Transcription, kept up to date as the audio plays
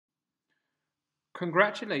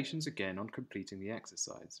Congratulations again on completing the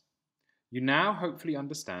exercise. You now hopefully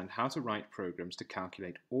understand how to write programs to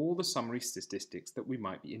calculate all the summary statistics that we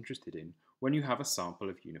might be interested in when you have a sample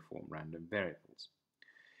of uniform random variables.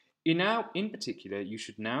 In particular, you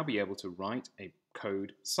should now be able to write a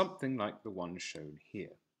code something like the one shown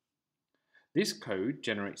here. This code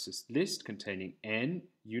generates a list containing n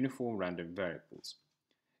uniform random variables.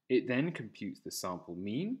 It then computes the sample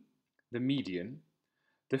mean, the median,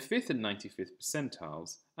 the 5th and 95th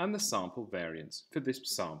percentiles, and the sample variance for this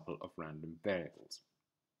sample of random variables.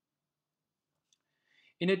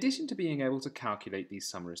 In addition to being able to calculate these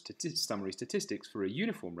summary statistics for a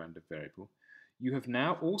uniform random variable, you have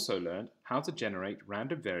now also learned how to generate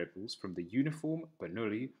random variables from the uniform,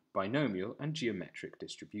 Bernoulli, binomial, and geometric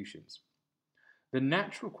distributions. The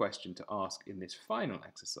natural question to ask in this final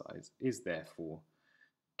exercise is therefore,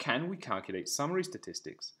 can we calculate summary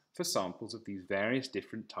statistics for samples of these various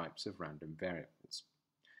different types of random variables?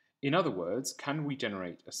 In other words, can we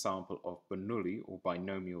generate a sample of Bernoulli or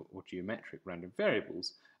binomial or geometric random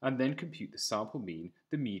variables and then compute the sample mean,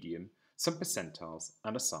 the median, some percentiles,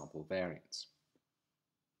 and a sample variance?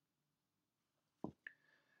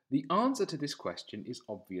 The answer to this question is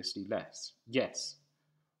obviously yes.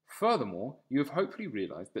 Furthermore, you have hopefully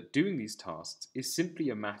realized that doing these tasks is simply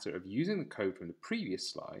a matter of using the code from the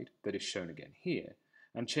previous slide, that is shown again here,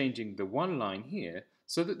 and changing the one line here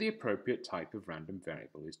so that the appropriate type of random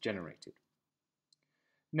variable is generated.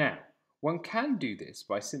 Now, one can do this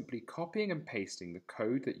by simply copying and pasting the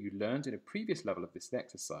code that you learned in a previous level of this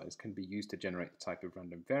exercise can be used to generate the type of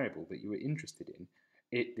random variable that you are interested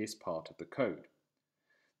in this part of the code.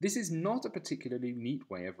 This is not a particularly neat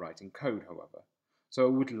way of writing code, however, so I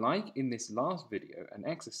would like in this last video an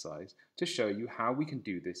exercise to show you how we can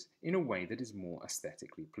do this in a way that is more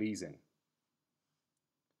aesthetically pleasing.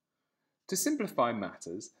 To simplify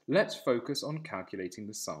matters, let's focus on calculating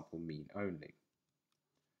the sample mean only.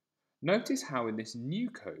 Notice how in this new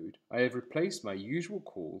code I have replaced my usual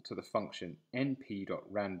call to the function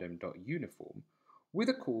np.random.uniform with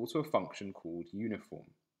a call to a function called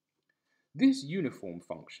uniform. This uniform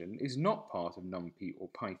function is not part of NumPy or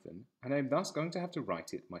Python, and I am thus going to have to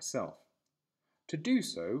write it myself. To do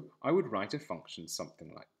so, I would write a function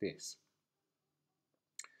something like this.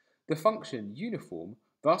 The function uniform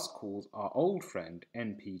thus calls our old friend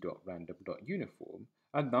np.random.uniform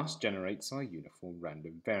and thus generates our uniform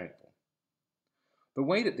random variable. The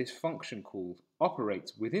way that this function call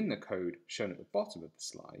operates within the code shown at the bottom of the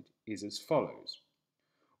slide is as follows.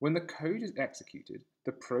 When the code is executed,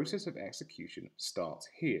 the process of execution starts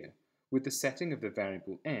here, with the setting of the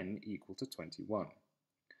variable n equal to 21.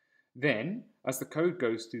 Then, as the code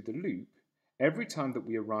goes through the loop, every time that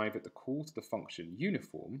we arrive at the call to the function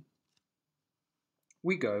uniform,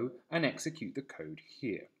 we go and execute the code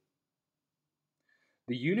here.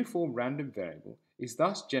 The uniform random variable is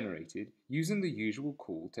thus generated using the usual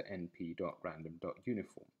call to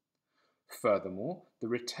np.random.uniform. Furthermore, the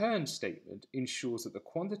return statement ensures that the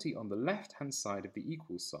quantity on the left-hand side of the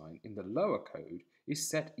equal sign in the lower code is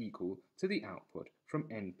set equal to the output from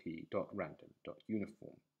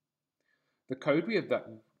np.random.uniform. The code we have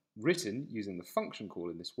written using the function call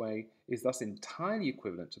in this way is thus entirely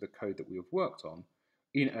equivalent to the code that we have worked on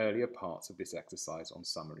in earlier parts of this exercise on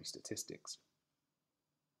summary statistics.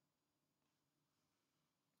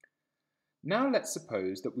 Now let's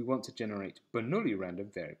suppose that we want to generate Bernoulli random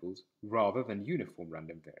variables rather than uniform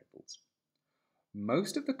random variables.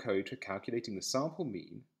 Most of the code for calculating the sample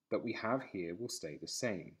mean that we have here will stay the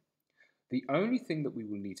same. The only thing that we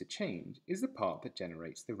will need to change is the part that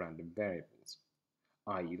generates the random variables,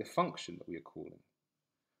 i.e. the function that we are calling.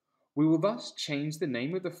 We will thus change the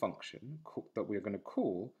name of the function that we are going to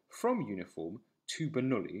call from uniform to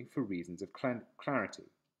Bernoulli for reasons of clarity.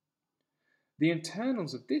 The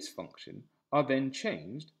internals of this function are then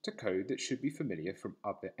changed to code that should be familiar from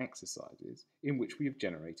other exercises in which we have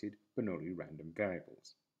generated Bernoulli random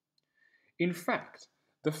variables. In fact,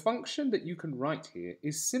 the function that you can write here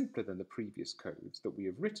is simpler than the previous codes that we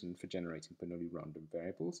have written for generating Bernoulli random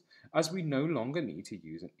variables, as we no longer need to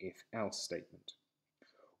use an if-else statement.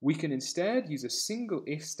 We can instead use a single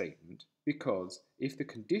if statement because if the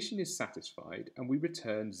condition is satisfied and we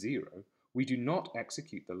return 0, we do not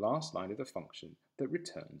execute the last line of the function that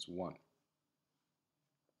returns 1.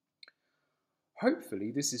 Hopefully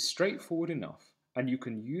this is straightforward enough and you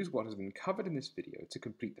can use what has been covered in this video to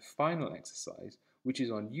complete the final exercise, which is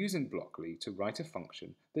on using Blockly to write a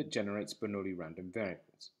function that generates Bernoulli random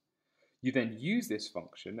variables. You then use this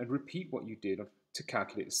function and repeat what you did to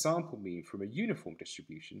calculate the sample mean from a uniform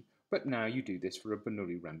distribution, but now you do this for a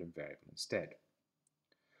Bernoulli random variable instead.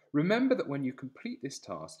 Remember that when you complete this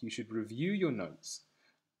task, you should review your notes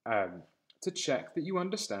to check that you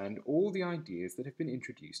understand all the ideas that have been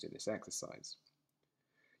introduced in this exercise.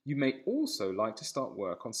 You may also like to start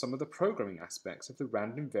work on some of the programming aspects of the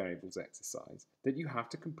random variables exercise that you have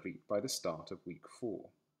to complete by the start of week 4.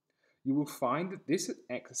 You will find that this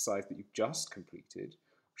exercise that you've just completed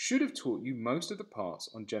should have taught you most of the parts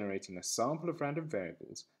on generating a sample of random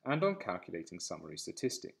variables and on calculating summary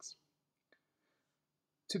statistics.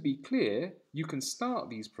 To be clear, you can start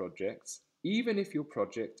these projects even if your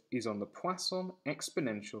project is on the Poisson,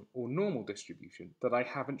 exponential, or normal distribution that I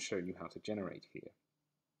haven't shown you how to generate here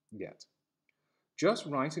yet. Just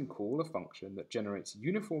write and call a function that generates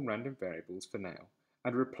uniform random variables for now,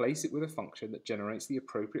 and replace it with a function that generates the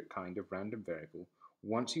appropriate kind of random variable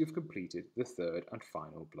once you have completed the third and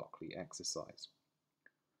final Blockly exercise.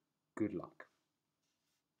 Good luck.